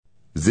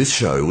This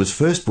show was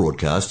first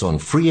broadcast on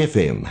Free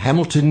FM,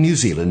 Hamilton, New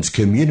Zealand's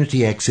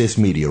community access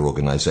media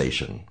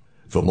organisation.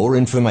 For more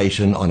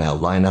information on our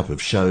lineup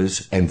of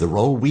shows and the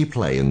role we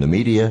play in the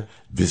media,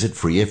 visit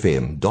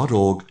freefm.org.nz.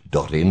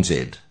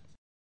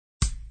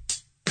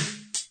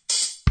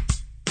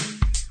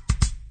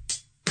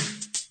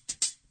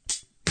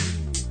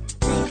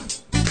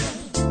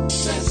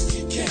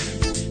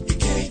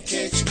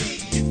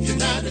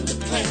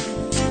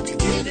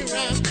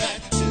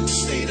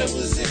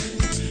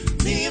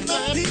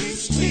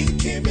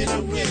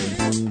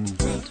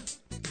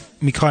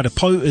 Mikaira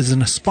Pou is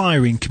an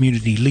aspiring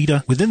community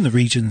leader within the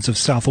regions of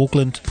South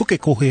Auckland,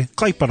 Pukekohe,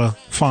 Kaipara,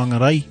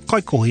 Whangarei,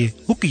 Kaikohe,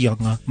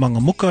 Hukianga,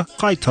 Mangamuka,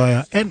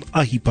 Kaitaia and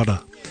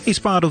Ahipara. He's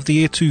part of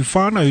the E2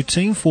 whānau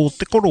team for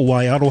Te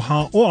Korowai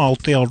Aroha o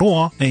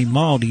Aotearoa, a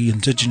Māori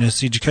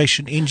Indigenous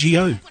education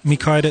NGO.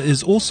 Mikaira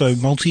is also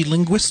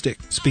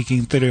multilinguistic,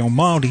 speaking te reo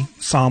Māori,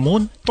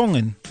 Samoan,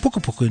 Tongan,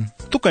 Pukapukan,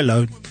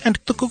 Tukalau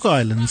and Cook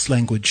Islands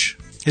language.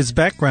 His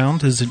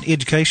background is in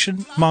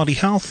education, Māori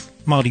health,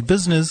 Māori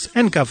business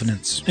and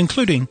governance,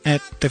 including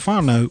at Te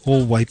Whānau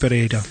o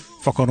Waipereira.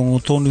 Whakarongo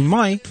tonu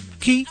mai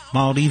ki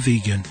Māori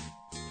Vegan.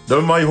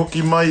 Nau mai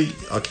hoki mai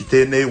a ki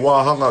tēnei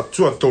wāhanga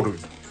tuatoru.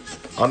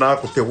 Ana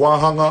ko te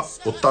wāhanga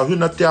o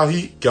tahuna te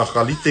ahi kia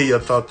kalite i a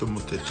tātou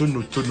mo te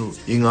tunu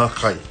I ngā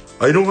kai.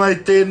 Ai runga I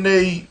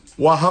tēnei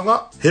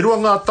wāhanga, he rua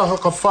ngā taha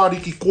ka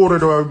whāriki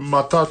kōrero au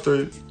mā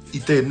tātou I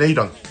tēnei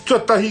rang.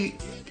 Tuatahi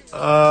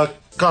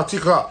ka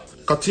tika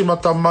ka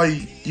timata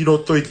mai I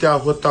roto I te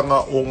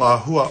ahuatanga o ngā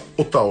hua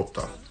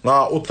ota-ota.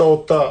 Ngā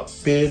ota-ota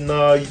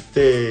pēnā I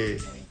te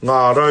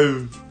ngā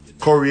rau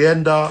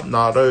coriander,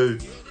 ngā rau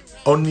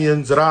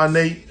onions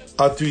rānei,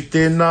 atu I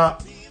tēnā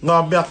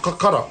ngā mea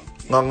kakara.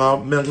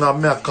 Ngā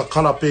mea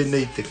kakara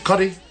pēnei te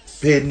kare,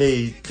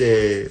 pēnei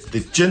te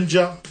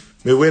ginger,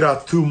 me wera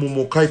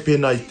tūmomo kai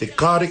pēnā I te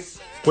kārik,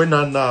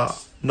 koena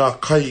nā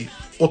kai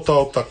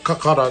ota-ota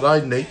kakara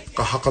rānei,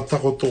 ka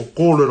hakatako tō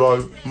kōrero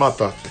au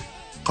mātate.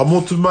 Ka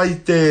motu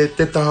mai te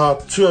taha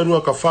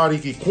tuarua ka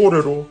whāriki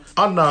kōrero,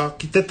 ana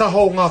ki te taha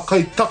o ngā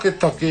kai take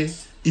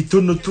I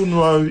tunu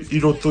au I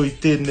roto I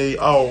tēnei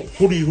ao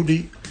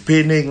huri,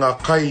 pēnei ngā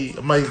kai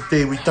mai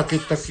te iwi take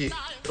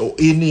o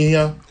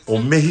Inihia, o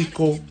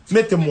Mehiko,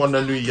 me te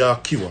moana nui a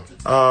Kiwa.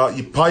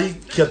 I pai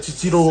kia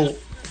titiro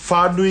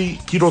whānui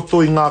ki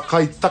roto I ngā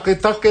kai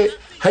take,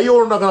 hei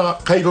ora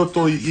ngā kai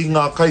roto I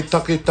ngā kai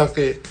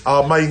take,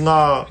 mai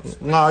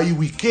ngā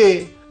iwi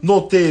kē,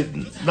 no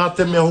nā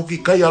te mea hoki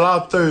kai a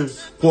rātou,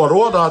 kua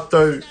roa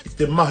rātou, I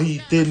te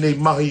mahi, tēnei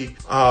mahi,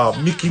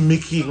 miki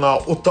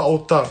ngā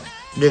ota-ota,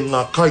 me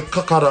ngā kai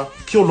kakara,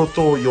 ki o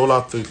roto I o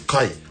rātou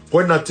kai.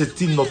 Koina te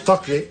tino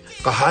take,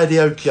 ka haere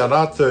au ki a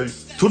rātou,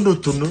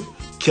 tunu,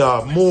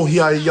 kia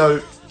mōhia I au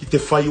ki te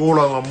whai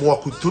oranga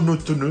moaku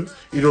tunu,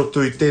 I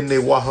roto I tēnei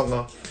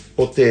wāhanga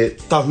o te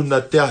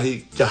tahuna te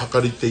ahi kia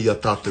hakarite I a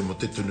tātou mo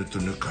te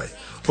tunu kai.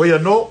 Hoi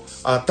anō,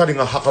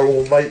 taringa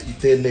hakarongo mai I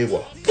tēnei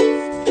wā.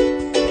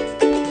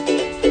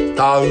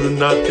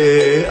 Tahuna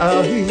te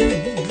ahi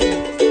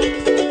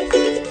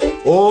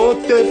o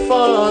te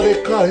whare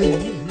kai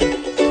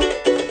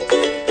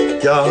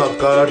kia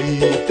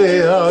hakarite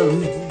au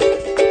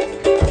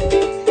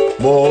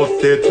mō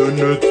te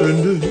tunu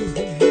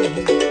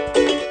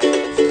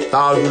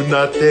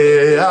tahuna te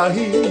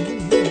ahi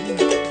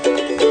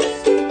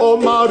o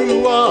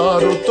marua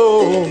roto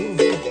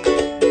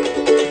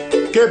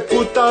ke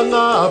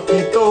putanga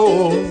pito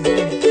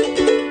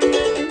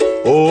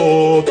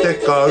o te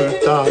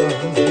kauta.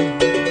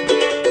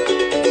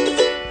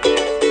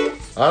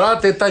 Ara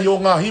te tai o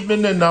ngā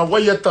himene nā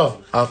waiata,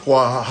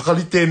 kua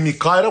hakarite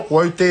Mikaira,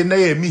 kua au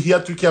tēnei mihi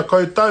atu ki a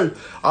kautau,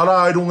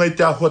 ara ai runga I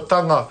te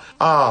ahuatanga,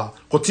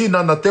 ko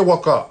tīnana te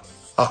waka,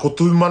 ko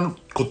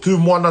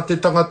tūmoana te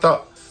tangata,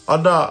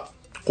 ana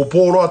ko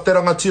pōroa te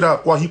rangatira,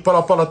 kua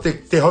hiparapara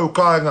te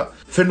haukāinga,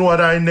 whenua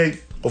rai nei,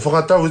 ko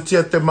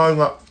whakatautia te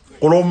maunga,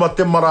 ko roma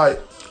te marae,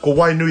 ko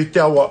wainui te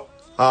awa,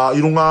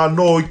 I runga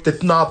anō I te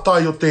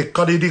nātai o te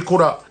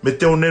karirikora, me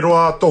te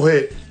oneroa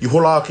tohe, I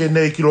hola ake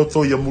nei ki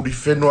roto I a muri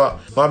whenua,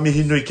 ngā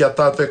mihi nui ki a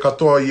tātou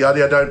katoa I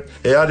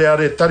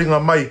are taringa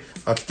mai,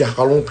 ki te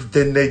hakalonki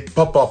tēnei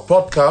Papa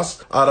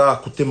Podcast, ara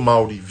ko te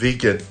Māori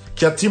Vegan.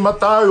 Kia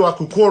timata au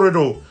aku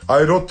kōrero,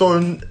 ai roto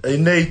I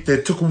nei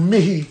te tuku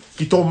mihi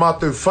ki tō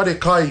mātou whare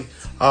kai,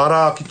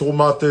 ara ki tō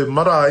mātou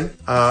marae,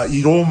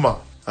 I Roma.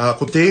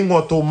 Ko te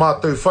ingoa tō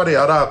mātou whare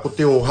ara ko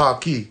te o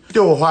hāki. Te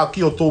o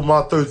hāki o tō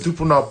mātou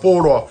tupuna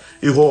pōroa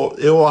e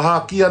o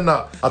hāki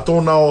ana a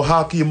tōna o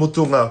hāki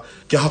mutunga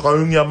kia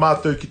hakaungia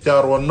mātou ki te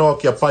aroa noa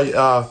kia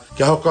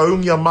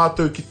hakaungia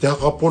mātou ki te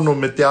hakapono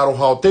me te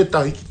aroha o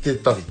tētahi ki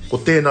tētahi. Ko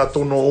tēnā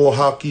tōna o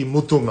hāki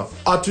mutunga.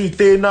 Atu I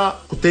tēnā,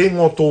 ko te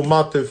ingoa tō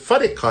mātou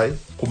whare kai,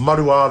 ko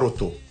maru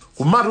āroto.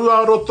 Ko maru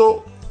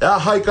āroto, e a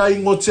haika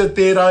ingoa tia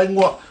tērā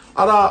ingoa,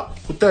 Ara,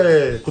 ko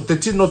te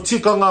tino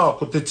tikanga,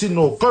 ko te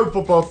tino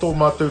kaupapa o tō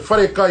mātou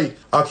wharekai,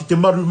 ki te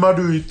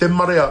maru i te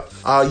marea,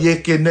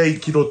 ieke nei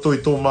ki roto i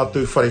tō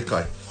mātou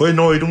wharekai. Hoi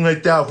no, i runga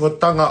i te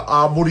āhuatanga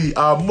āmuri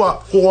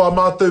āmua, ko a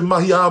mātou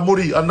mahi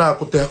āmuri, ana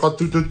ko te haka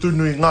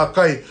tututunu i ngā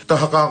kai, te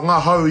haka ngā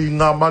hau i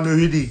ngā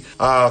manuhiri,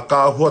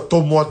 ka ahua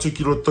tomo atu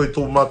ki roto i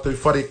tō mātou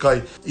wharekai,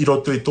 i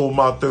roto i tō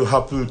mātou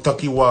hapu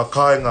takiwā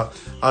kāinga,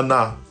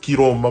 ana ki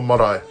ro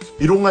mamarai.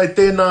 I runga i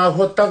tēnā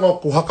āhuatanga,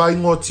 ko haka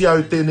ingoti au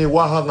tēnei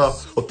wāhanga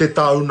o te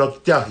tāhuna ki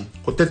te ahi.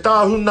 Ko te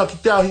tāhuna ki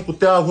te ahi, ko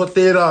te āhua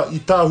tērā i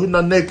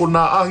tāhuna nei ko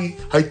nā ahi,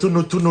 hei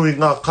tunu i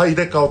ngā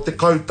kaireka o te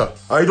kauta.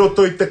 Ai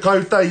roto i te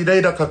kauta, i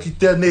reira ka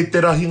kitea nei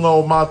te rahinga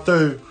o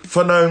mātou,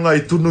 whanaunga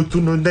i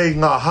tunu nei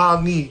ngā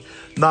hāngi,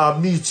 ngā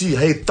miti,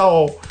 hei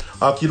tao,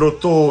 ki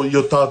roto i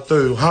o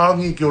tātou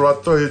hāngi, ki o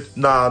rātou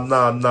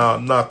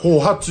nā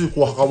kōhatu,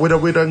 ko haka wera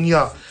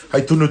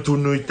hei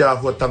tunu i te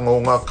āhuatanga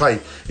o ngā kai.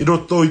 I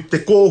roto i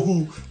te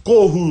kōhu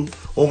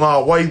o ngā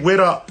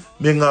waiwera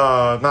me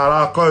ngā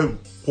rākau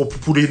ko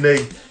pupuri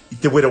nei i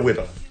te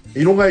wera.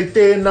 I runga i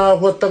tēnā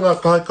āhuatanga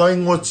ka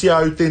ingotia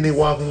au tēnei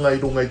wāhanga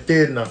i runga i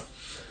tēnā.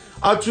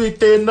 Atu i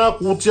tēnā,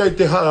 ko tia i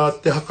te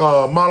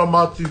haka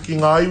maramātu ki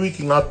ngā iwi,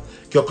 ki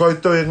a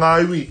koutou e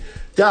ngā iwi,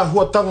 te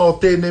āhuatanga o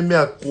tēnei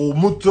mea, ko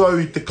mutu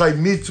au i te kai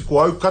mitu,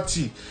 ko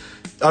aukati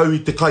au i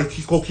te kai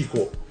kiko.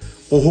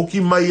 Ko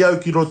hoki mai au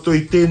ki roto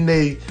i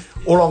tēnei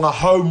oranga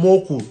hau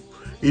mōku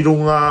i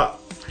runga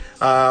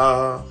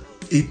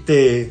i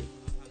te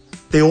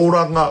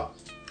oranga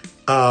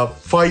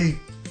whai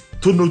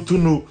tunu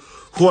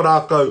hua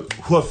rākau,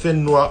 hua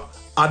whenua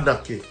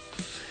anake.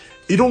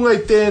 I runga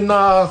i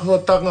tēnā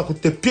huatanga ko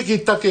te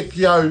pikitake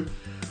ki au,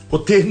 ko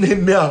tēnei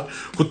mea,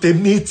 ko te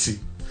miti,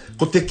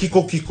 ko te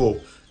kiko.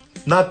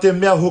 Nā te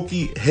mea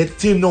hoki he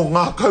tino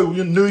ngā kau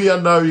nui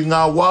anau i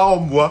ngā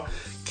wāomua,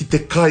 ki te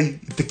kai,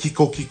 i te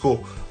kiko,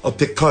 o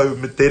te kau,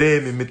 me te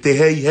reme, me te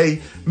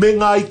hei, me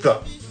ngā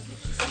ika.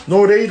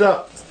 Nō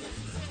reira,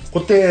 ko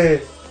te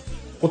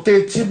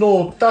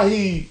tino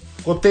tahi,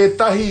 ko te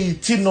tahi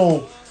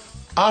tino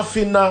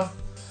āwhina,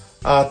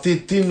 te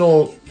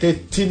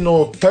tino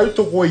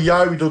tautoko i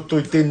au i roto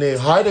i tēnei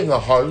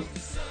haerenga hau,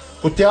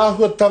 ko te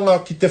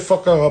āhuatanga ki te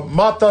whaka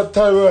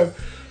mātautau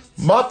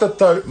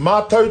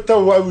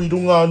au i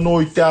runga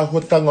anō i te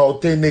āhuatanga o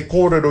tēnei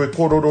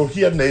kōrero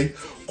hia nei,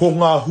 ko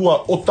ngā hua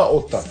ota.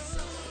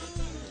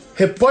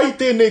 He pai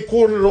tēnei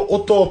kōrero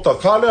ota,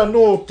 ka lea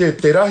no te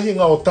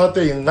rahinga o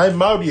tātou i ngai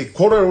Māori,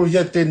 kōrero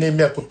hia tēnei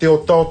mea ko te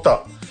ota.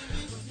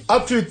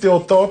 Atu i te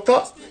ota,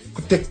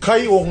 ko te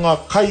kai o ngā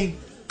kai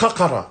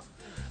kakara.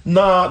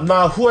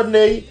 Nā hua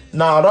nei,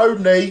 nā rau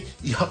nei,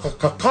 i haka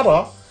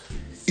kakara,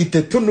 i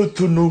te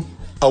tunu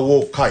a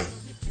wō kai.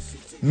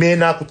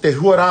 Mēnā ko te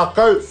hua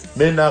rākau,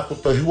 mēnā ko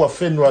te hua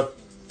whenua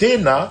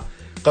tēnā,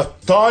 ka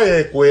tae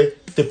e koe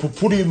te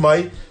pupuri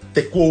mai,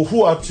 te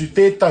kōhua atu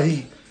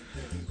tētahi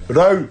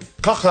rau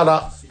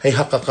kakara, hei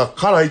haka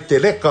kakara i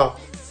te reka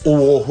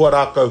o hua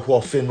rākau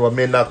hua whenua,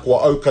 mēnā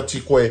kua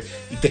aukati koe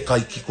i te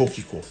kai kiko.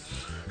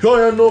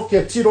 Hoi anō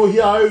kia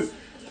tirohia au,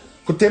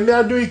 ko te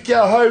mea nui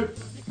kia hau,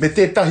 me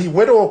tētahi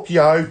wero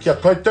kia au, kia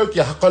koutou,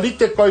 kia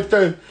hakarite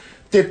koutou,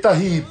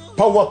 tētahi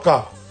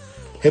pauaka.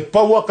 He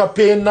pauaka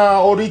pēnā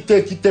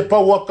orite ki te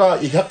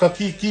pauaka i haka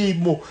kiki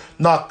mo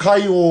nā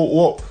kai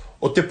o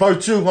te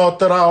pautunga o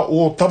te rā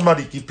o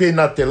tamariki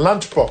pēnā te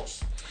lunchbox.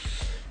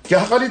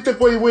 Kia hakarite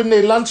koe i wene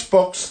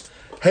lunchbox,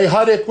 hei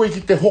hare koe ki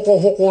te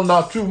hoko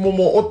nā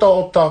tūmomo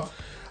ota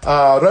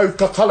rau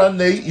kakala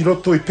nei i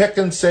roto i pack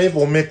and save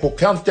o me ko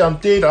countdown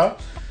tērā.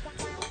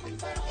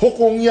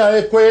 Hoko ngia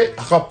e koe,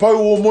 haka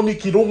pau o moni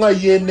ki runga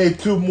i e nei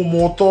tūmomo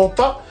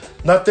ota,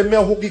 nā te mea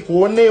hoki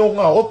ko ene o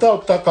ngā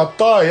ota ka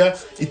tāia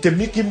i te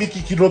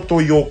miki ki roto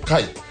i o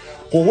kai.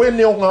 Ko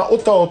ene o ngā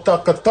ota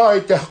ka tāia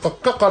i te haka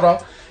kakara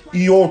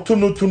i o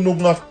tunu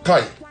ngā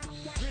kai.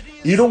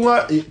 I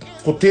runga,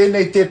 ko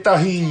tēnei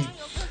tētahi,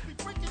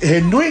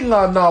 he nui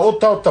ngā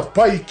ota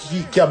pai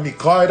ki kia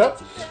mikaira,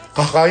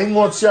 ka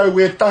ingoti au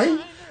e tahi,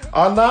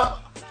 ana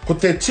ko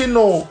te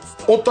tino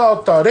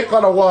ota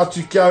rekara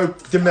wātu ki au,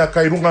 te mea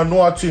kai runga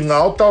no atu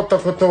ngā ota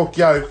katoa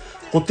ki au,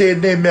 ko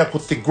tēnei mea ko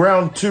te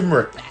ground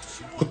turmeric.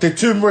 Ko te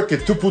turmeric e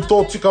tupu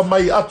tōtika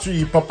mai atu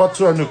i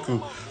papatu anuku.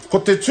 Ko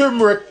te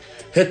turmeric,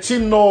 he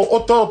tino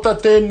ota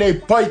tēnei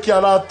pai ki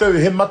a rātou,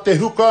 he mate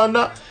huka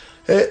ana,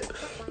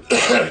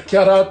 ki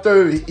a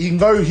rātou i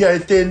ngauhia e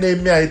tēnei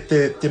mea e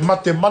te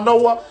mate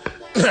manawa,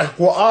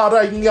 ko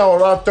āra ingia o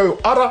rātou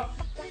ara.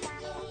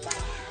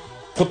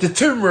 Ko te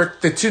turmeric,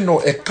 te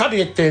tino e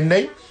kari e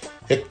tēnei,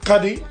 e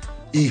kari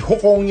i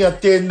hokongia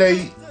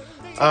tēnei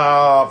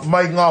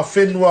mai ngā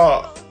whenua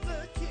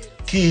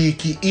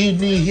ki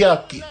inihia,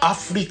 ki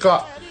Afrika,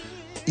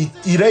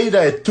 i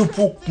reira e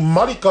tupu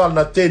marika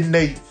ana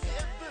tēnei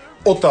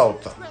ota.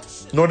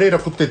 No reira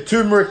ko te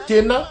turmeric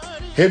tēnā,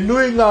 he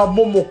nui ngā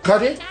momo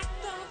kare,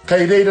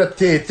 kai reira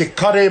te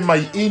kare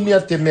mai inia,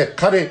 te mea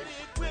kare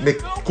me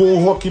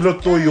kōhua ki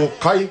roto i o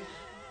kai,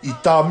 i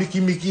tā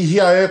miki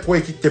hia e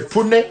koe ki te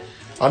pune,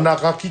 ana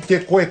ka ki te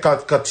koe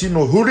ka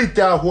tino huri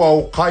te ahua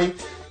o kai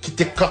ki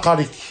te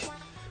kakariki.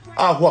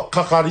 āhua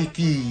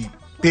kakariki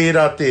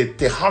pērā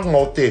te hanga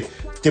o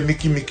te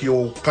mikimiki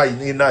o kai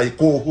nina I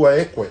kōhua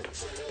e koe.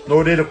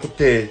 Nō reira ko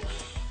te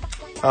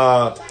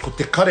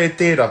kare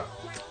tērā.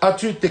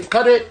 Atu te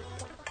kare,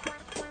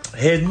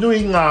 he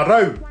nui ngā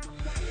rau.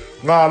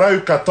 Ngā rau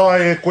ka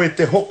tae e koe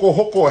te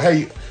hoko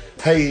hei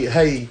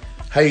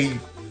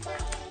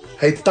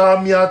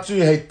tāmi atu,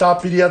 hei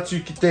tāpiri atu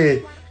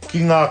ki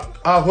ngā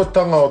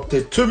āhuatanga o te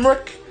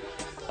turmeric.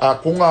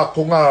 Ko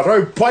ngā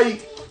rau pai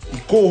I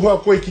kōhua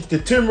koe ki te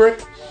turmeric.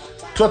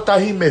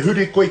 Tuatahi me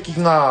huri koe ki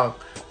ngā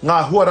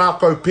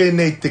huarākau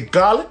pēnei te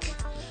garlic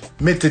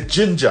me te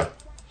ginger.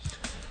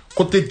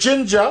 Ko te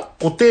ginger,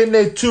 ko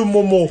tēnei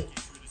tūmomo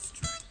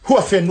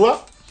hua whenua,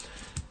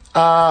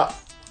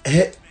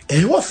 he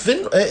hua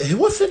whenua, he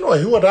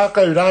hua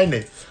rākau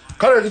rāine.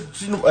 Kare,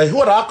 he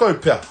hua rākau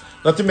pia.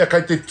 Nā te mea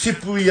kai te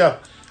tipu ia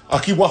a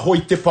ki waho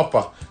I te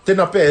papa.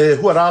 Tēnā pia he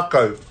hua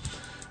rākau.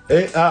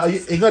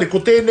 Engari, ko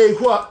tēnei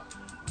hua,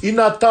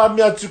 ina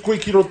tāmi atu koe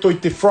ki roto I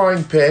te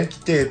frying pan, ki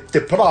te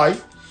parai,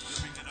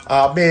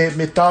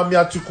 me tāmi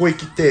atu koe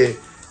ki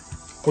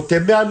ko te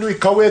mea nui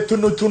kawe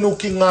tunu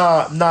ki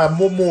ngā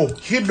momo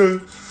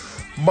hinu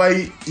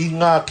mai I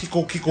ngā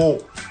kiko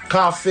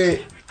kāwhe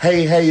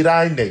hei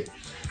rāinei.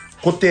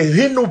 Ko te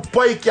hinu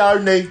pai ki au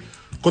nei,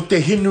 ko te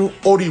hinu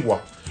oriwa.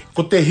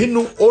 Ko te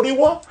hinu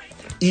oriwa,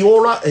 I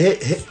ora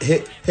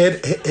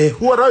he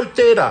huarau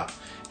tērā,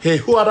 he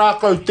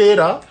huarākau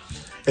tērā,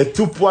 e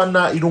tupu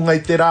ana I runga I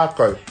te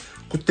rākau.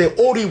 Ko te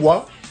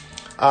oriwa,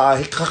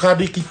 he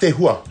kakariki te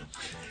hua.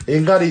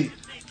 Engari,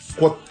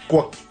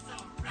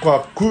 kua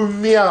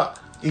kumia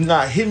I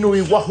ngā hinu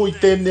I waho I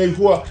tēnei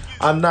hua,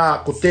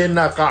 anā ko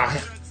tēnā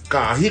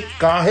ka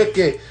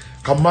heke,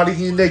 ka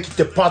maringi nei ki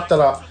te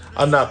pātara,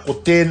 anā ko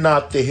tēnā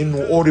te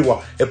hinu oriwa.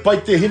 E pai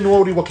te hinu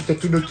oriwa ki te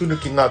tunu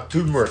ki ngā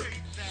turmeric.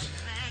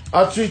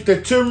 Atu I te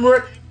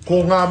turmeric,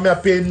 ko ngā mea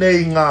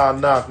pēnei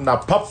ngā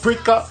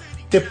paprika,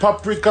 te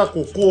paprika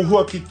ko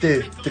kōhua ki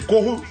te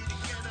kohu,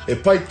 e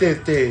pai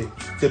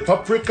te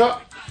paprika,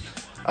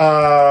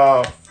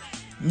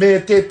 me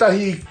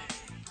tētahi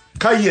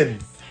cayenne,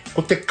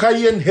 ko te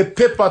cayenne he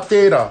pepa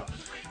tērā,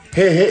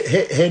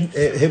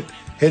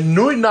 he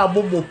nui nā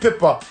momo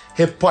pepa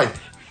he pai,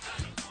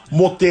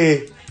 mo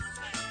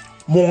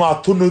ngā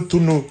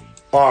tunu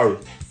au.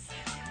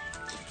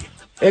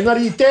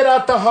 Engari I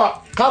tērā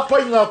taha, ka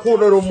pai ngā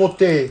kōrero mo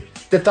te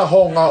taha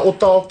o ngā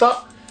ota,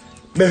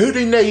 me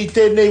huri nei I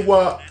tēnei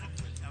wā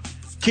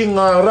ki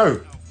ngā rau.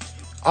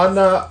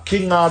 Ana ki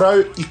ngā rau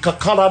I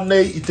kakara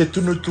nei I te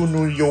tunu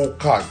I o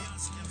kai.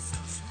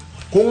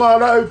 Ko ngā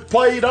rau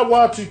pai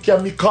rawa atu kia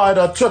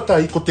mikaera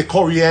tuatahi ko te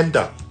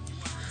coriander.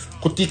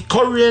 Ko te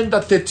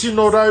coriander te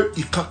tino rau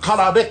I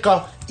kakara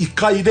reka, I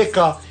kai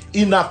reka,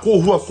 I nā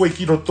kōhua koe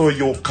ki roto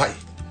I o kai.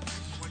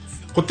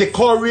 Ko te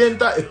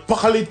coriander e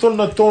pakali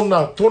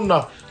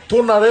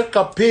tona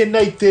reka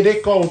pēnei te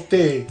reka o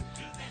te...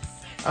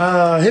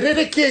 he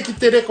rereke ki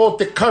te reka o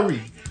te curry.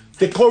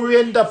 Te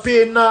coriander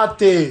pēnā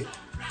te...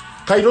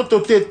 Kai roto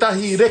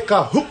tētahi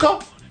reka huka,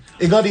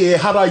 engari e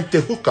hara I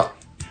te huka.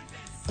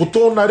 Ko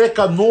tōna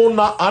reka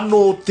nōna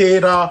ano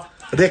tērā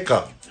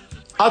reka.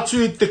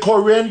 Atu I te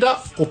coriander,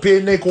 ko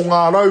pēnei ko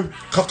ngā rau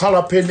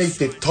kakara pēnei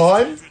te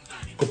thyme,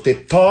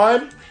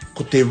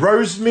 ko te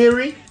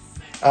rosemary,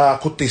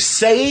 ko te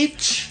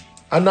sage,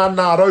 ana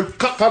nā rau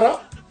kakara,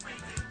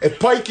 e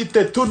pai ki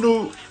te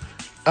tunu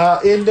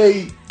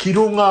enei ki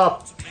runga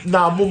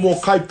nā momo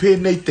kai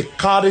pēnei te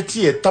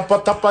kāreti, e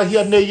tapa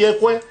hia nei e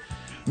koe,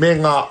 me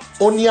ngā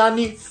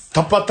oniani,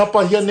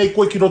 tapa hia nei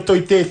koe ki roto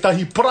I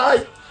tētahi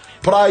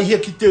prae hia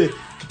ki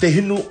te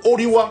hinu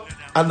oriwa,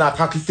 ana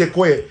ka ki te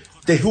koe,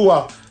 te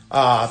hua,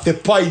 te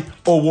pai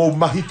o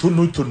mahi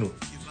tunu.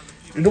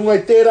 I runga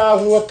I tērā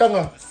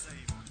huatanga,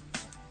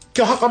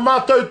 kia haka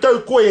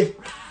mātou koe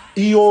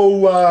I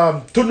o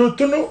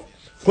tunu,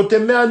 ko te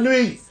mea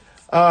nui,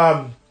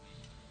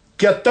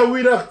 kia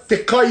tauira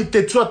te kai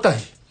te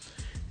tuatahi.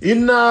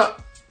 Ina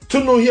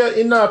tunu hia,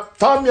 ina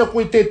tāmia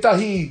koe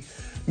tētahi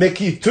me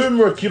ki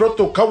turmeric ki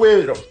roto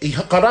kawe I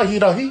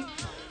hakarahi,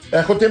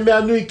 ko te mea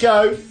nui kia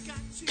au,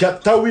 kia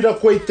tauira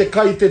koe te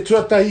kai te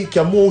tuatahi,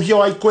 kia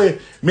mōhio ai koe,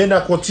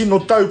 mena ko tino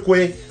tau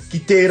koe ki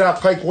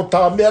tērā kai ko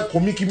tā mea, ko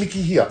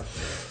miki hia.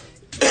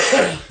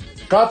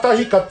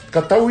 Kātahi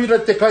ka tauira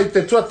te kai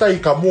te tuatahi,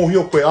 ka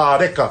mōhio koe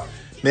reka,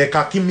 me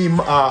ka kimi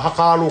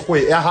hakaalo koe,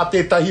 e aha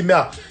tētahi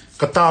mea,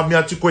 ka tā mea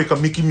atu koe, ka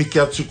miki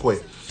atu koe.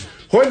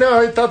 Hoi nea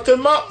hei tātou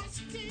mā,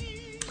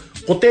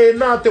 ko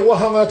tēnā te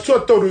wahanga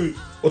tuatoru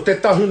o te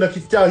tahuna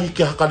ki te ahi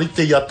ki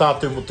hakarite I a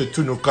tātou mo te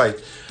tunu kai.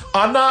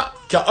 Ana,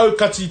 kia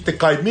aukati te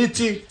kai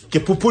miti, ke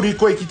pupuri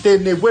koe ki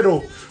tēnei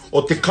wero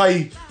o te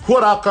kai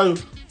huarākau,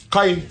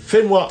 kai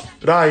whenua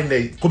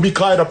rāinei. Ko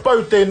mikaera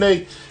pau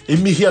tēnei, I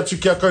mihi atu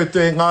kia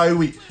koutou e ngā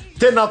iwi.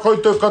 Tēnā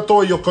koutou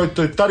katoa I o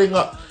koutou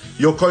taringa,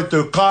 I o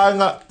koutou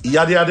kāinga, I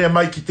are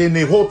mai ki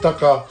tēnei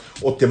hōtaka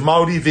o te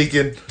Māori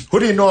vegan.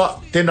 Huri noa,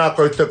 tēnā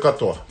koutou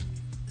katoa.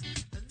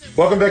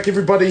 Welcome back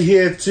everybody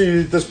here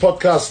to this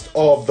podcast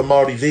of the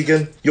Māori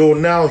Vegan. You're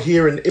now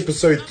here in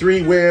episode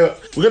 3 where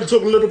we're going to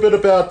talk a little bit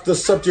about the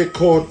subject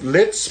called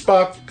Let's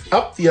Spark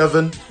up the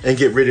oven and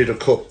get ready to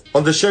cook.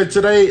 On the show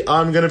today,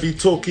 I'm going to be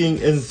talking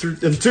in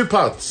two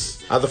parts.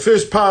 The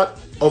first part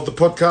of the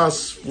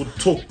podcast will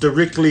talk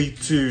directly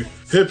to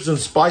herbs and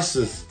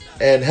spices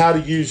and how to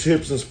use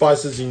herbs and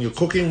spices in your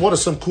cooking. What are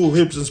some cool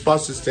herbs and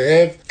spices to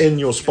have in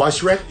your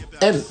spice rack?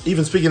 And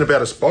even speaking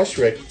about a spice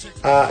rack.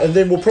 And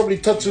then we'll probably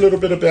touch a little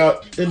bit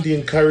about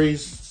Indian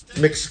curries,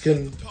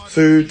 Mexican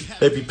food,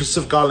 maybe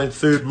Pacific Island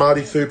food,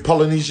 Māori food,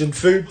 Polynesian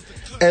food.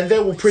 And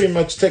that will pretty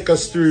much take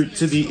us through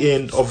to the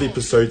end of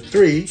episode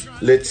 3.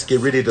 Let's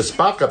get ready to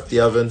spark up the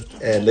oven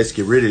and let's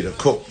get ready to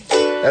cook.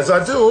 As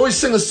I do, I always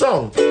sing a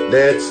song.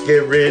 Let's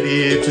get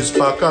ready to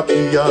spark up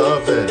the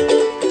oven.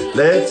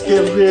 Let's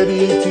get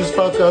ready to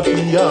spark up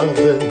the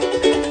oven.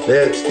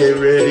 Let's get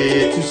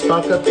ready to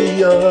spark up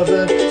the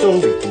oven so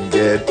we can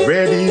get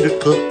ready to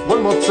cook.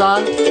 One more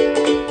time.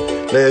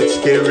 Let's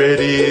get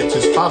ready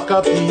to spark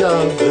up the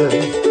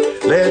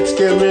oven. Let's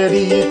get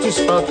ready to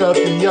spark up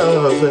the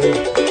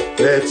oven.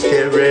 Let's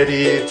get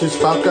ready to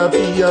spark up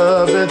the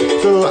oven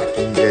so I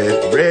can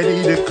get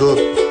ready to cook.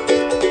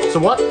 So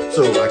what?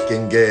 So I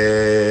can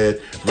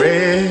get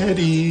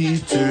ready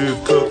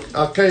to cook.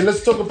 Okay,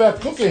 let's talk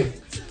about cooking.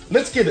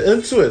 Let's get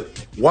into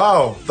it.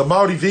 Wow, the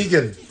Māori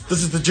vegan.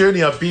 This is the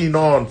journey I've been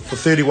on for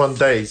 31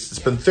 days. It's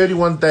been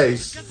 31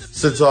 days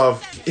since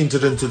I've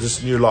entered into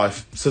this new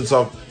life. Since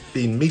I've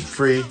been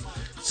meat-free,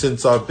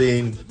 since I've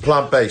been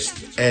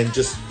plant-based and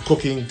just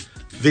cooking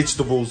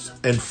vegetables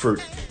and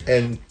fruit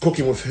and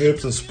cooking with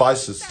herbs and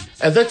spices.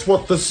 And that's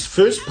what this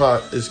first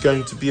part is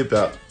going to be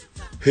about,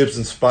 herbs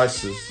and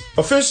spices.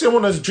 But firstly, I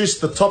want to address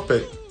the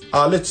topic.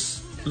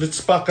 Let's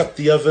spark up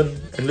the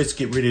oven and let's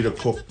get ready to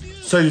cook.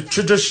 So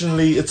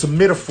traditionally, it's a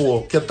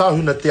metaphor, kia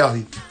tahuna te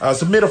ahi.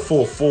 It's a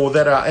metaphor for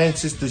that our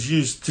ancestors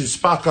used to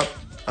spark up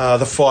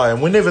the fire.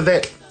 And whenever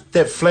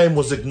that flame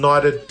was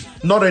ignited,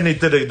 not only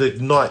did it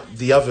ignite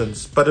the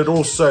ovens, but it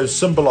also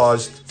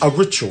symbolized a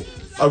ritual.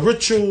 A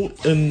ritual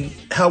in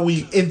how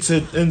we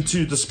entered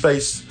into the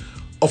space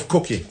of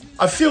cooking.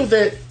 I feel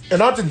that,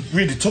 and I didn't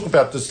really talk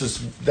about this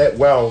that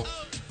well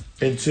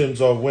in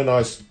terms of when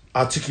I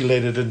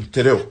articulated in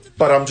te reo,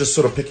 but I'm just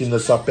sort of picking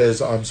this up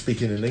as I'm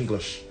speaking in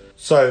English.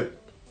 So,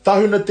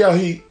 tahuna te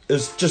ahi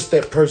is just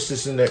that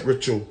process and that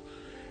ritual.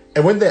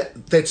 And when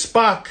that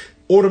spark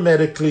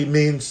automatically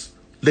means,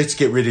 let's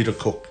get ready to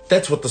cook.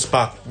 That's what the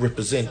spark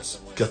represents.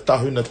 Kia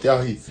tahuna te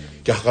ahi,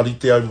 kia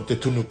hakarite au mo te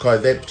tunu kai.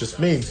 That just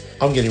means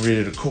I'm getting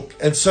ready to cook.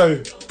 And so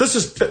this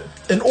is,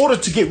 in order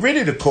to get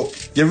ready to cook,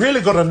 you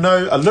really got to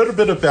know a little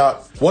bit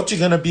about what you're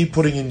going to be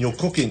putting in your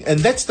cooking. And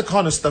that's the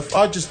kind of stuff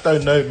I just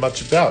don't know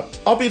much about.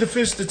 I'll be the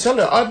first to tell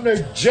you, I know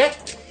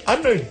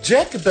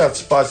jack about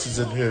spices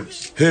and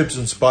herbs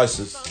and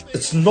spices.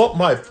 It's not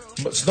my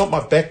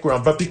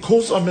background, but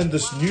because I'm in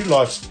this new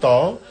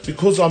lifestyle,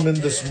 because I'm in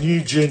this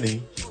new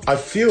journey, I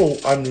feel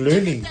I'm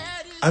learning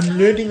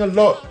a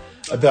lot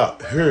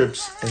about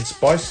herbs and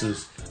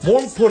spices.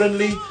 More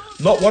importantly,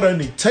 not what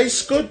only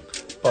tastes good,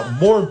 but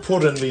more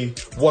importantly,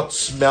 what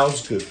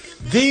smells good.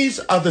 These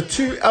are the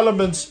two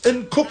elements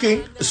in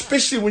cooking,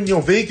 especially when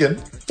you're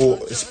vegan, or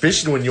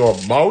especially when you're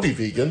a Māori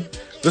vegan.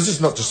 This is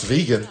not just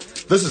vegan,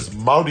 this is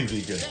Māori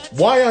vegan.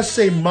 Why I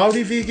say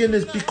Māori vegan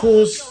is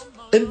because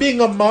in being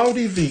a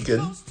Māori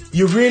vegan,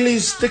 you're really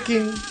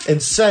sticking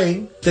and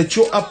saying that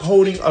you're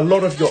upholding a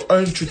lot of your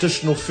own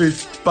traditional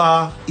foods,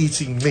 bar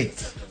eating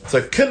meat.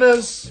 So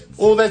kinas,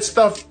 all that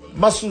stuff,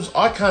 mussels,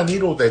 I can't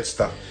eat all that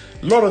stuff.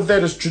 A lot of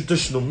that is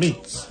traditional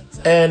meats.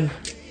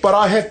 But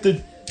I have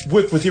to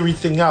work with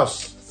everything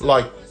else,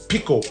 like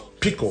pickle,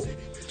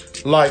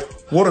 like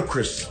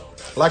watercress,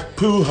 like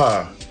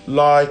puha,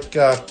 like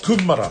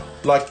kumara,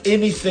 like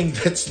anything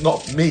that's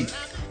not meat,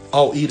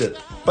 I'll eat it.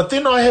 But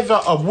then I have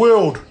a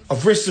world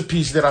of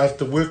recipes that I have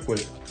to work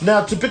with.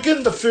 Now, to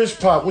begin the first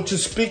part, which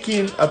is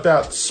speaking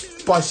about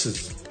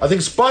spices. I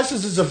think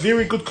spices is a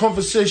very good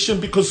conversation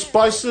because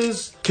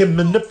spices can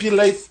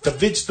manipulate the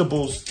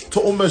vegetables to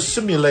almost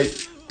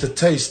simulate the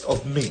taste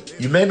of meat.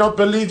 You may not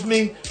believe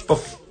me,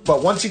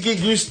 but once you get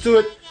used to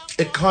it,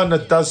 it kind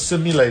of does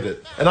simulate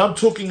it. And I'm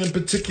talking in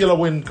particular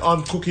when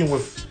I'm cooking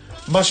with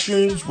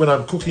mushrooms, when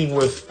I'm cooking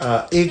with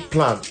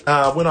eggplant,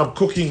 when I'm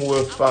cooking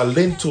with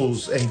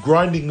lentils and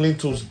grinding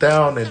lentils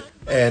down and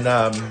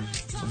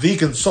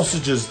vegan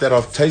sausages that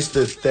I've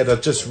tasted that are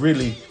just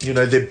really,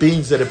 they're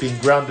beans that have been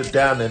grounded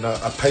down and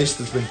a paste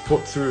has been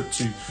put through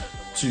it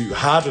to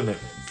harden it.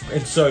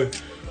 And so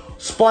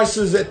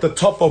spices at the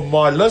top of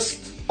my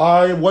list,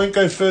 I won't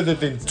go further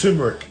than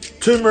turmeric.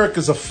 Turmeric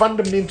is a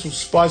fundamental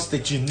spice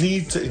that you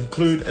need to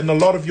include in a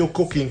lot of your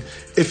cooking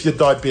if you're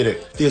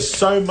diabetic. There's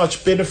so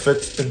much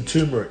benefit in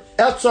turmeric.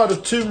 Outside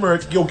of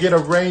turmeric, you'll get a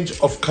range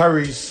of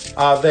curries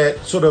that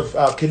sort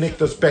of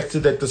connect us back to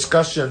that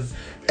discussion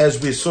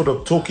as we're sort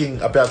of talking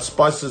about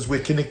spices.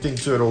 We're connecting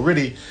to it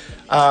already.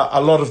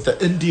 A lot of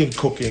the Indian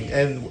cooking.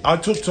 And I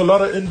talk to a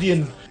lot of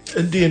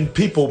Indian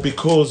people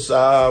because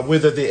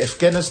whether they're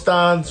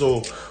Afghanistans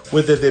or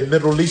whether they're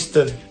Middle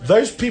Eastern,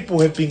 those people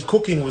have been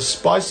cooking with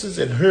spices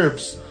and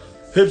herbs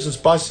and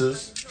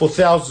spices for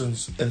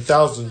thousands and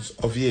thousands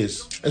of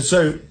years. And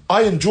so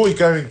I enjoy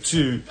going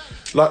to,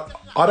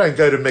 I don't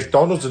go to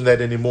McDonald's and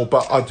that anymore,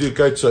 but I do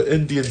go to an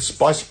Indian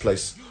spice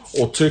place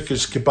or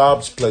Turkish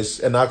kebabs place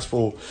and ask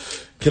for,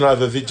 can I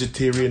have a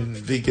vegetarian,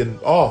 vegan?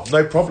 Oh,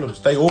 no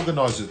problems. They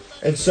organise it.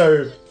 And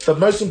so the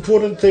most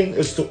important thing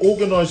is to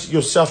organise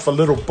yourself a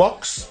little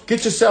box.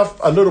 Get yourself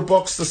a little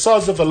box the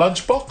size of a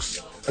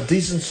lunchbox, a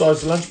decent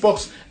sized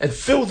lunchbox, and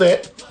fill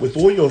that with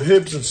all your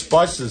herbs and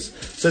spices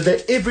so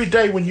that every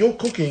day when you're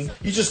cooking,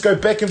 you just go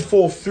back and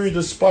forth through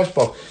the spice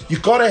box. You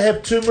got to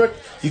have turmeric,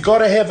 you got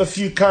to have a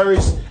few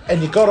curries,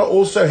 and you got to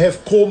also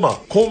have korma.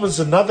 Korma's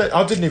another,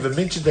 I didn't even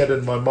mention that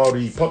in my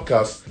Māori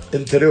podcast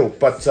in Te Reo,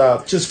 but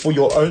just for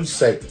your own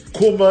sake,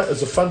 korma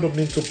is a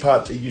fundamental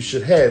part that you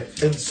should have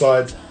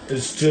inside in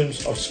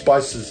terms of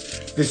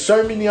spices. There's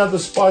so many other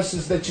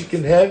spices that you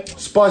can have.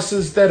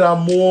 Spices that are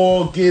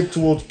more geared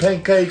towards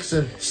pancakes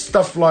and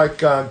stuff like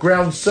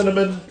ground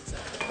cinnamon.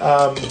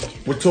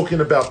 We're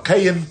talking about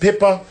cayenne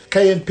pepper,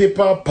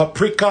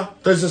 paprika.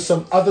 Those are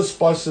some other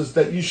spices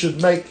that you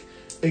should make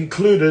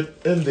included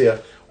in there.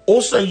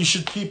 Also, you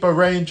should keep a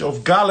range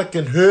of garlic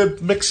and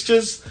herb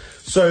mixtures.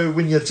 So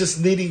when you're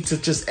just needing to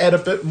just add a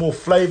bit more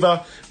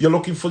flavor, you're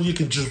looking for, you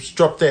can just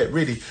drop that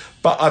ready.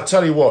 But I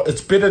tell you what,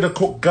 it's better to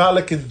cook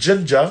garlic and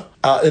ginger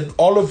in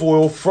olive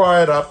oil,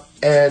 fry it up,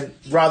 and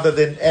rather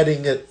than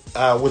adding it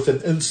with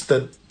an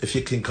instant, if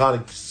you can kind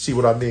of see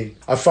what I mean.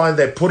 I find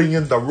that putting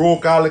in the raw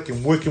garlic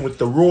and working with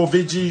the raw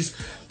veggies,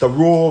 the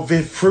raw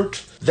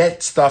fruit,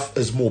 that stuff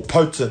is more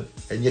potent,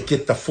 and you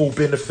get the full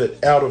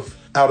benefit out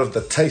of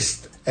the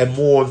taste, and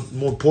more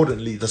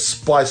importantly, the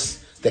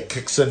spice that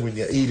kicks in when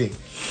you're eating,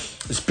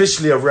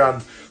 especially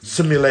around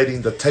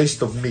simulating the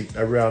taste of meat,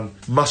 around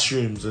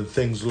mushrooms and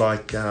things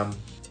like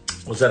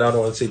what's that other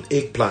one I said,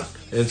 eggplant.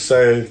 And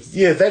so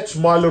yeah, that's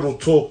my little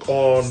talk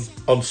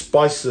on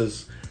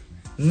spices.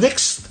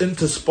 Next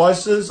into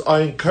spices,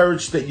 I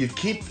encourage that you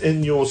keep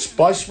in your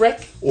spice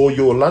rack or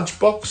your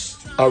lunchbox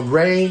a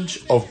range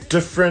of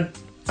different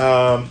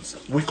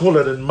we call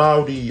it in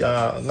Māori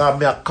ngā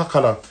mea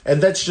kakara,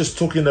 and that's just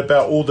talking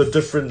about all the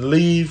different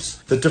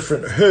leaves, the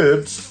different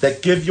herbs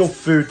that give your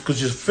food,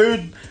 because your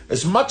food,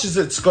 as much as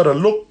it's got to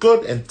look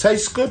good and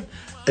taste good,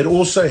 it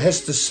also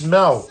has to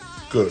smell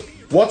good.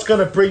 What's going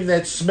to bring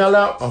that smell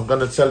out? I'm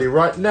going to tell you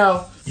right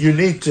now. You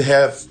need to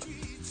have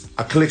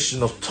a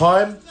collection of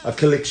thyme, a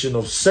collection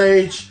of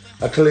sage,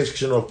 a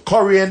collection of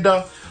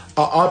coriander.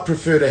 I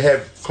prefer to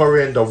have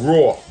coriander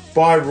raw.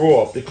 Buy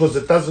raw because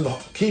it doesn't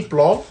keep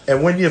long,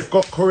 and when you've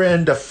got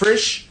coriander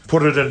fresh,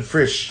 put it in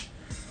fresh.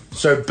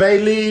 So bay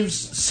leaves,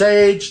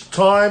 sage,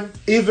 thyme,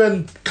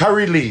 even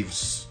curry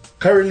leaves.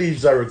 Curry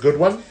leaves are a good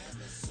one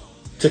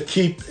to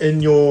keep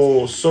in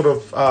your sort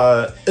of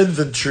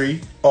inventory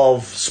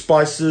of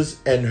spices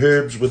and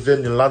herbs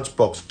within your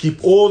lunchbox.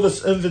 Keep all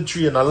this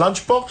inventory in a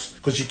lunchbox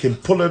because you can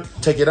pull it,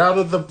 take it out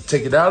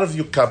of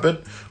your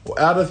cupboard or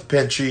out of the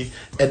pantry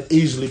and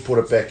easily put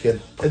it back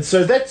in. And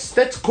so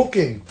that's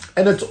cooking.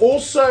 And it's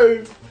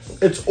also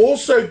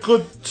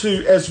good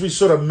to, as we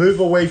sort of move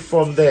away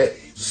from that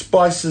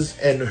spices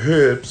and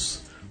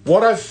herbs,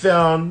 what I've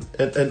found,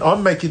 and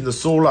I'm making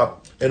this all up,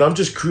 and I'm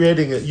just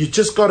creating it. You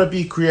just got to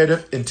be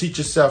creative and teach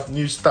yourself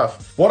new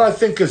stuff. What I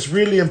think is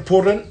really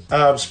important,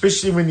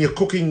 especially when you're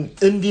cooking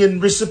Indian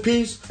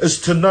recipes,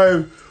 is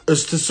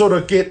to sort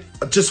of get,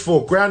 just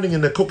for grounding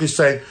in the cooking,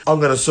 saying, I'm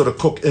going to sort of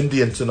cook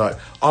Indian tonight.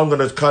 I'm going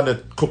to kind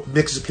of cook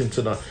Mexican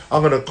tonight.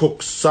 I'm going to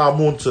cook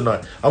Samoan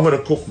tonight. I'm going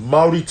to cook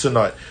Māori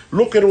tonight.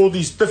 Look at all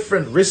these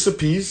different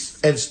recipes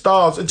and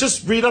styles and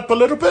just read up a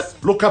little bit.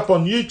 Look up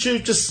on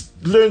YouTube, just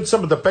learn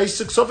some of the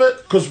basics of it.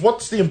 Because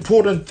what's the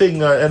important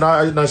thing, and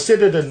I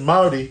said it in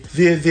Māori,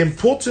 the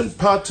important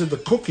part of the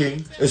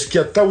cooking is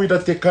kia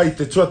tauira te kai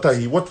te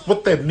tuatahi.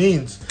 What that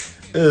means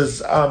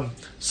is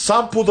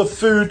sample the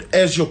food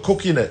as you're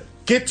cooking it.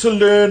 Get to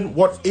learn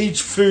what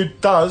each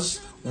food does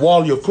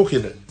while you're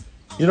cooking it.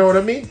 You know what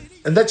I mean?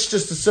 And that's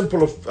just a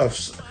simple of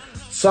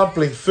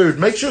sampling food.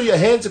 Make sure your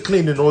hands are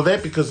clean and all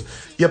that, because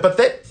but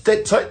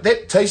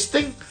that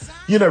tasting,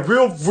 you know,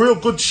 real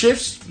good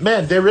chefs,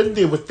 man, they're in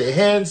there with their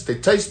hands, they're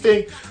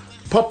tasting,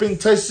 popping,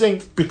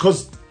 tasting,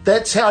 because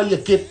that's how you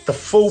get the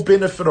full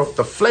benefit of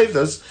the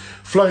flavors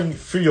flowing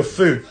through your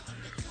food.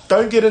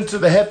 Don't get into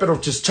the habit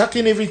of just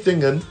chucking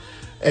everything in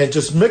and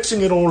just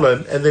mixing it all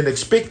in and then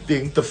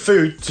expecting the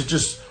food to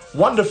just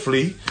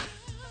wonderfully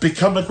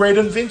become a great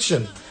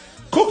invention.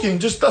 Cooking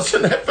just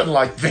doesn't happen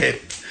like that.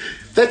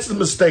 That's the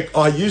mistake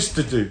I used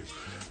to do.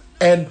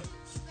 And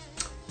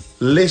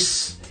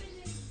less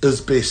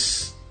is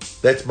best.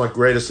 That's my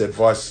greatest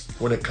advice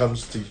when it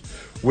comes to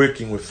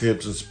working with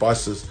herbs and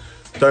spices.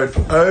 Don't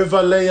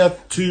overlay it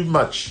too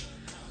much.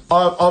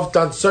 I've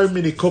done so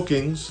many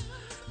cookings,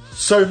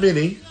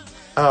 where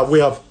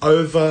I've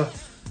over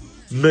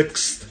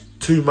mixed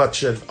too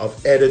much in.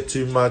 I've added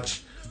too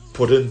much,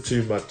 put in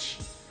too much.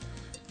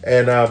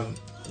 And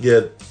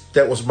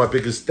that was my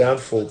biggest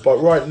downfall. But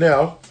right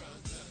now,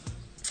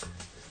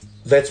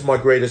 that's my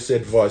greatest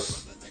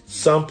advice.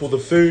 Sample the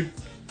food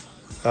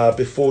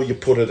before you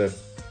put it in.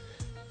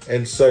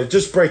 And so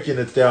just breaking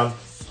it down,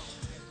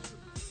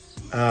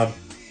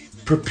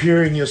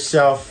 preparing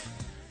yourself,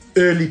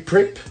 early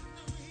prep,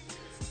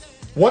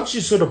 once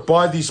you sort of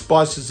buy these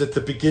spices at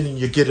the beginning,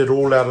 you get it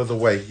all out of the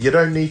way. You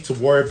don't need to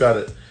worry about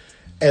it.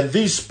 And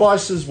these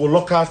spices will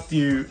look after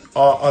you,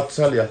 I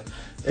tell you.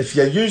 If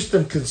you use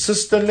them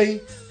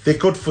consistently, they're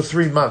good for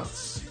 3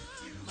 months.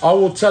 I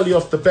will tell you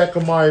off the back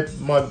of my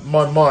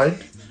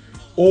mind,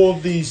 all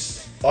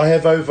these, I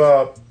have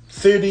over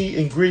 30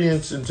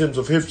 ingredients in terms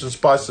of herbs and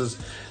spices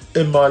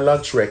in my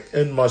lunch rack,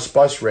 in my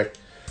spice rack.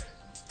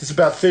 There's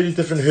about 30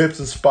 different herbs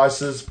and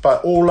spices,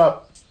 but all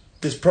up,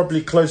 there's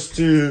probably close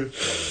to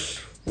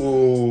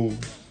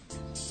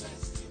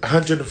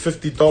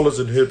 $150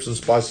 in herbs and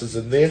spices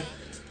in there.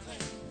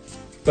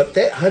 But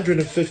that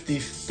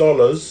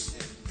 $150,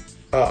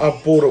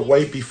 I bought it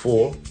way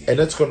before, and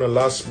it's going to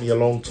last me a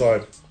long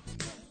time.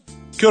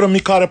 Kia ora,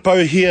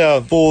 Mikairapau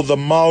here for the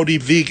Māori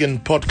Vegan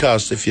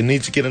Podcast. If you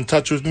need to get in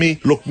touch with me,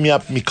 look me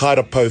up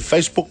Mikairapau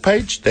Facebook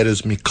page, that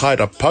is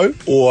Mikairapau,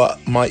 or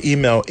my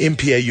email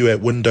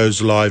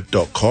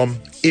mpau@windowslive.com,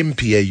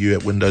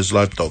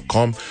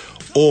 mpau@windowslive.com,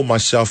 or my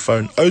cell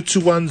phone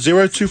 021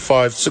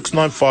 025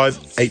 695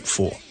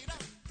 84.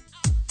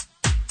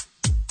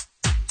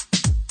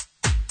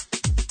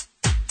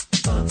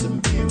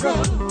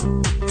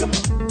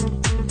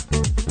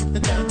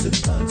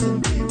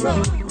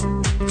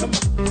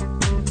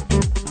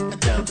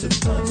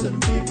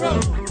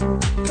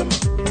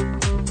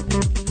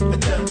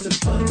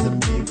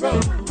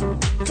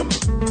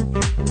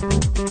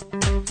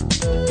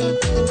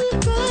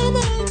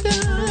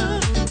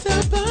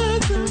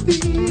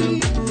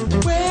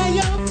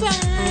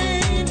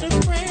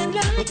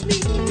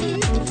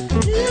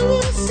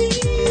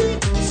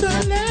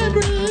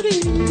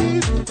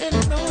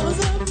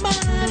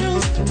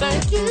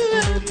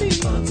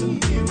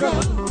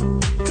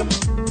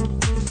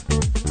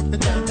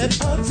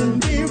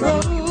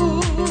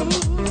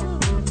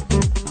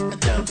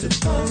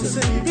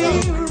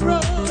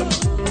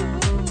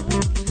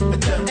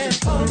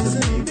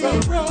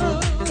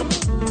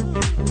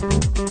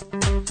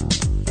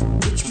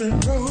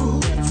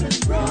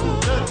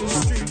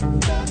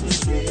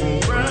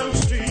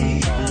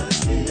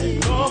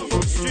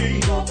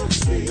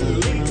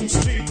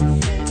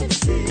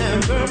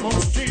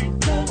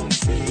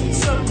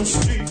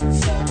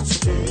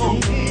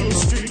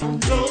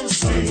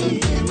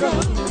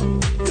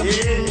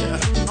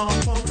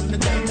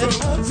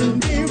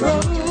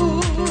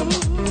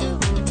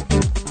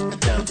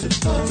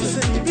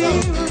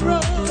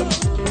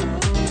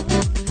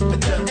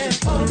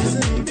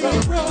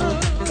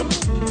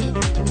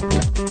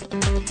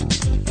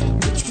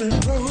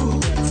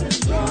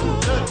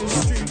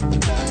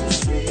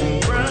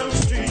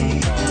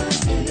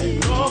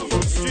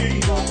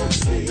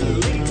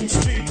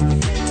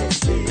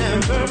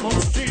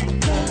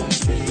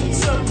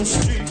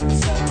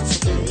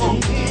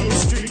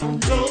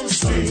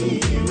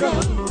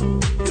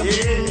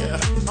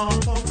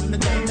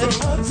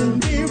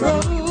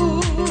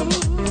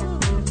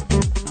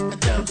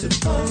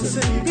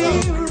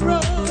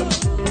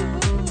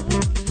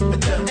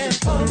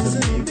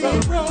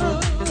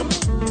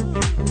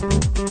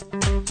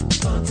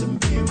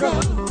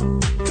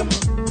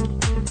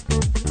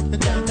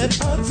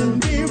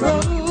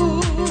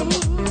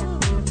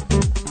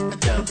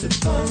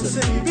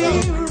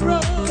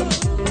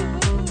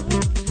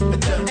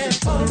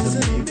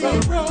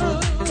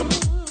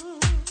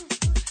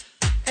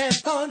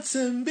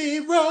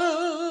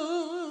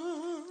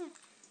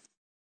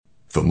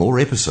 For more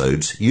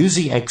episodes, use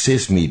the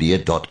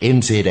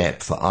accessmedia.nz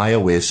app for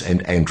iOS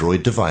and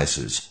Android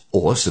devices,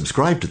 or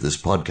subscribe to this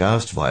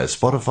podcast via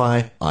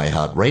Spotify,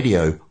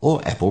 iHeartRadio,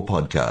 or Apple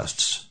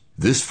Podcasts.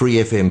 This Free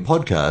FM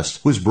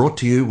podcast was brought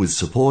to you with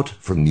support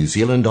from New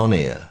Zealand On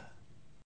Air.